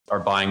are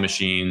buying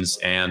machines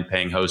and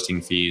paying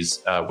hosting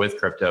fees with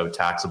crypto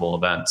taxable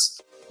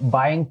events?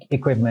 Buying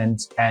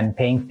equipment and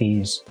paying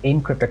fees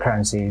in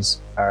cryptocurrencies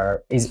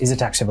is a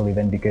taxable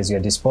event because you're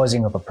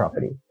disposing of a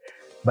property.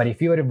 But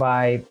if you were to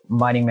buy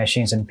mining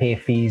machines and pay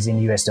fees in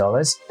US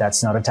dollars,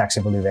 that's not a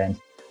taxable event.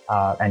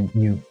 And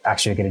you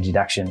actually get a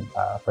deduction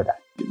for that.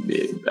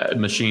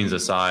 Machines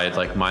aside,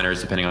 like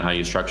miners, depending on how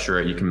you structure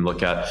it, you can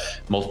look at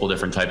multiple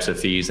different types of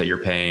fees that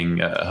you're paying,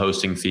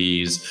 hosting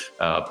fees,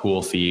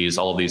 pool fees,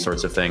 all of these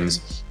sorts of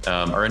things.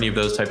 Are any of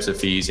those types of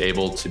fees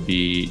able to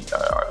be,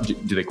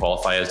 do they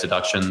qualify as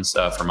deductions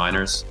for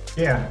miners?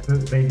 Yeah,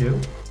 they do.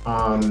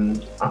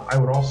 I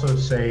would also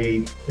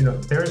say,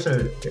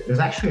 there's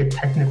actually a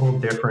technical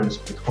difference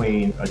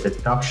between a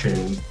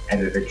deduction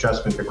and an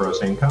adjustment to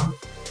gross income.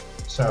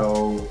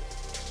 So,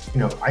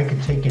 I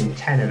could take in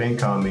 10 of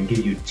income and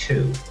give you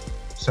 2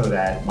 so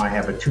that I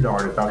have a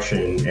 $2 deduction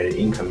and an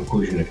income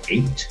inclusion of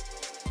 8.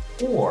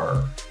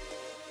 Or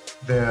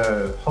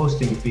the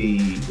hosting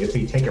fee, if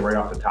they take it right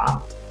off the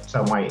top,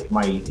 so my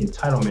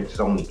entitlement is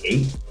only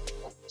 8.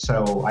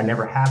 So I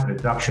never have a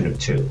deduction of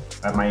 2.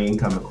 My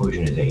income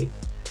inclusion is 8.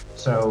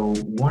 So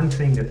one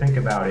thing to think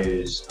about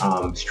is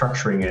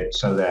structuring it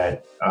so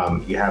that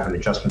you have an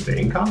adjustment to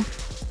income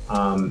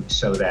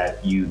so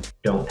that you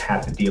don't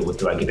have to deal with,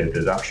 do I get a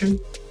deduction?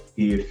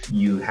 If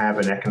you have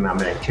an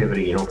economic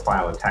activity, you don't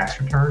file a tax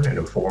return, and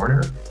the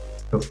foreigner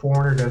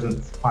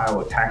doesn't file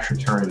a tax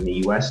return in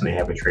the US and they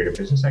have a trade or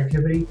business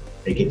activity,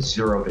 they get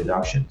 0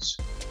 deductions.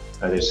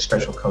 There's a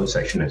special code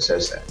section that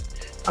says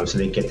that. So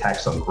they get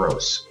taxed on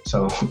gross.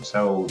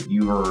 So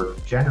you're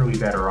generally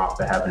better off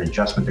to have an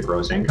adjustment to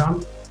gross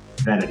income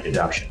than a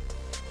deduction.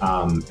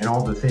 And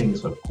all the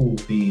things like pool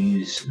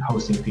fees,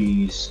 hosting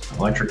fees,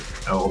 electric,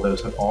 all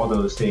those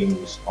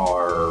things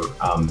are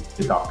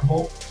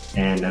deductible.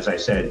 And as I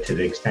said, to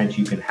the extent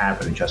you can have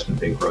an adjustment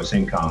to gross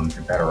income,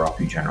 the better off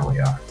you generally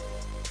are.